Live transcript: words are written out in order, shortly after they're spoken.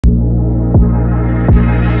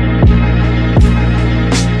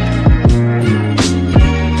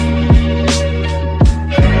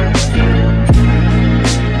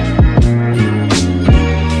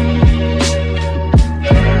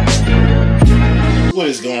What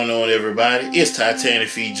is going on, everybody? It's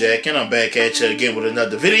TitanicFeet Jack, and I'm back at you again with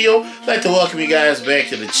another video. I'd like to welcome you guys back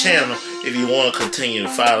to the channel. If you want to continue to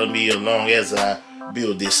follow me along as I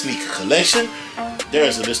build this sneaker collection,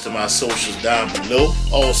 there's a list of my socials down below.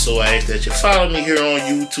 Also, I ask that you follow me here on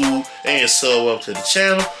YouTube and sub up to the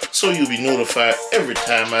channel so you'll be notified every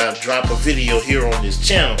time I drop a video here on this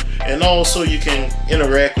channel. And also, you can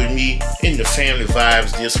interact with me in the Family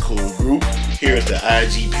Vibes Discord group. Here's the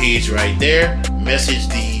IG page right there. Message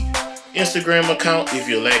the Instagram account if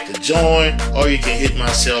you'd like to join, or you can hit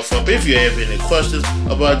myself up if you have any questions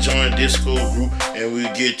about joining Discord group, and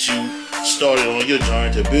we'll get you started on your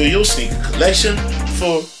journey to build your sneaker collection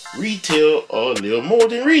for retail or a little more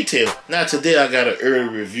than retail. Now today I got an early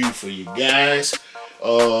review for you guys.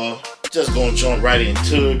 Just gonna jump right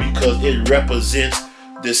into it because it represents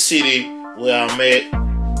the city where I'm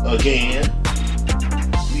at again.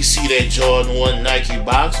 You see that Jordan 1 Nike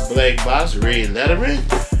box, black box, red lettering,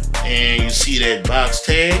 and you see that box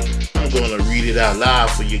tag. I'm gonna read it out loud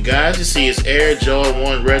for you guys. It says Air Jordan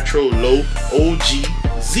 1 Retro Low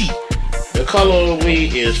OGZ. The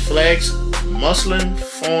colorway is flax, muslin,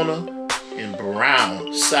 fauna, and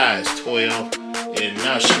brown, size 12. And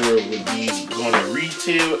not sure what these are gonna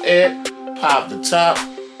retail at. Pop the top.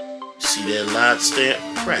 See that lot stamp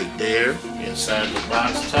right there inside the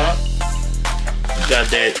box top. You got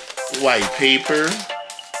that white paper.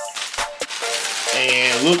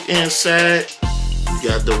 And look inside. You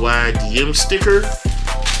got the YDM sticker.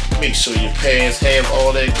 Make sure your pads have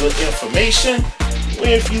all that good information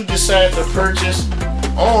if you decide to purchase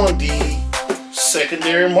on the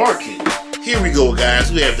secondary market. Here we go,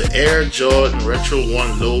 guys. We have the Air Jordan Retro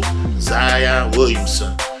 1 Low Zion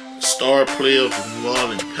Williamson, star player of the New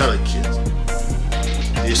Orleans Pelicans.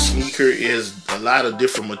 This sneaker is a lot of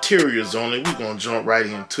different materials on it. We're gonna jump right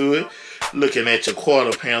into it. Looking at your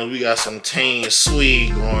quarter panel, we got some tan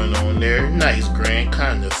suede going on there. Nice grain,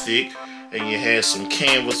 kind of thick. And you have some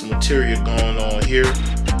canvas material going on here.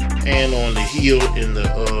 And on the heel in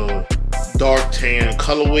the dark tan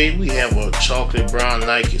colorway, we have a chocolate brown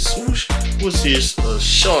Nike swoosh, which is a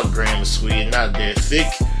short grain of suede, not that thick.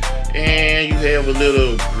 And you have a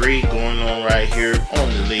little gray going on right here on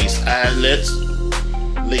the lace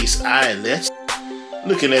eyelets.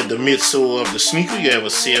 Looking at the midsole of the sneaker, you have a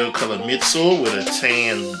sail color midsole with a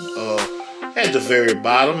tan at the very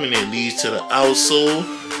bottom, and it leads to the outsole.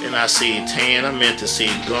 And I say tan, I meant to say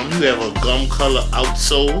gum. You have a gum color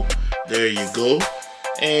outsole. There you go.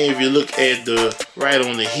 And if you look at the right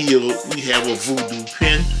on the heel, we have a VooDoo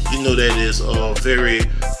pin. You know that is very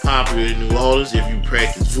popular in New Orleans if you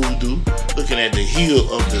practice voodoo. Looking at the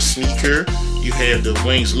heel of the sneaker, you have the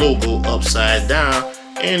Wings logo upside down.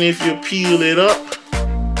 And if you peel it up,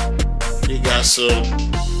 they got some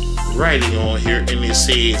writing on here, and it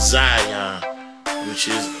says Zion, which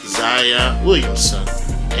is Zion Williamson.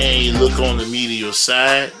 And you look on the medial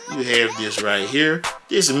side, you have this right here.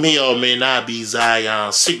 This may or may not be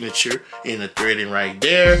Zion's signature in the threading right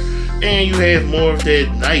there. And you have more of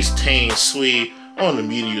that nice tan suede on the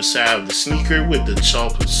medial side of the sneaker with the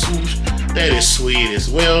chocolate swoosh. That is suede as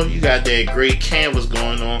well. You got that great canvas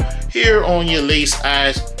going on here on your lace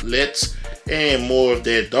eyelets, and more of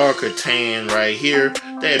that darker tan right here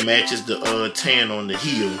that matches the tan on the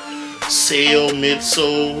heel. Sail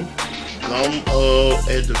midsole, gum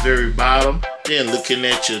at the very bottom. Then looking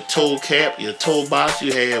at your toe cap, your toe box,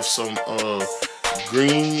 you have some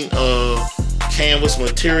green canvas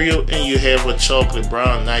material, and you have a chocolate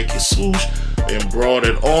brown Nike swoosh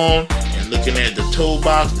embroidered on. And looking at the toe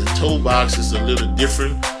box is a little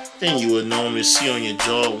different than you would normally see on your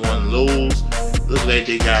Jordan 1 lows. Looks like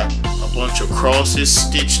they got a bunch of crosses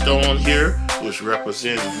stitched on here, which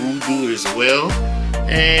represents voodoo as well.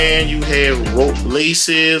 And you have rope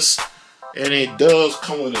laces, and it does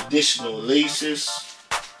come with additional laces.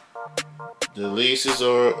 The laces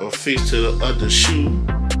are affixed to the other shoe.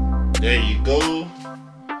 There you go.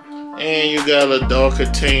 And you got a darker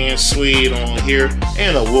tan suede on here,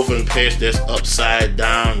 and a woven patch that's upside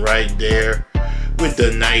down right there with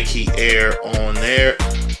the Nike Air on there.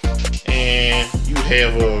 And you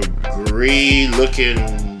have a gray looking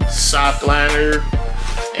sock liner,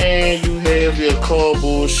 and you have your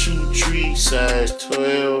cardboard shoe tree, size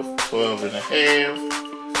 12, 12 and a half.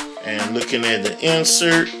 And looking at the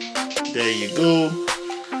insert, there you go.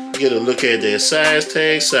 Get a look at that size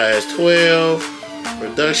tag, size 12.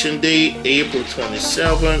 Production date, April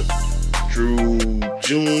 27th through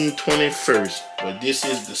June 21st. But this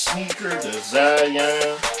is the sneaker, the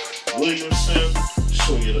Zion Williamson.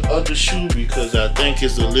 Show you the other shoe because I think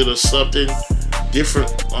it's a little something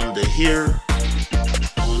different under here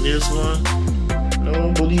on this one.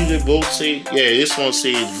 don't believe they both say, yeah, this one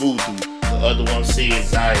says VooDoo, the other one says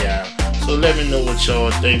Zion. So let me know what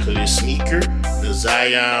y'all think of this sneaker. The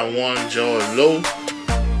Zion 1 Jordan Low.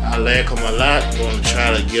 I like them a lot. I'm going to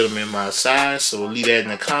try to get them in my size. So leave that in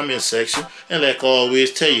the comment section. And like I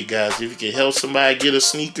always tell you guys, if you can help somebody get a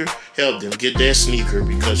sneaker, help them get that sneaker.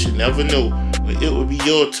 Because you never know when it will be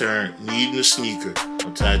your turn needing a sneaker.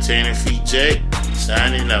 I'm TitanicFeet Jack,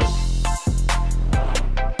 signing out.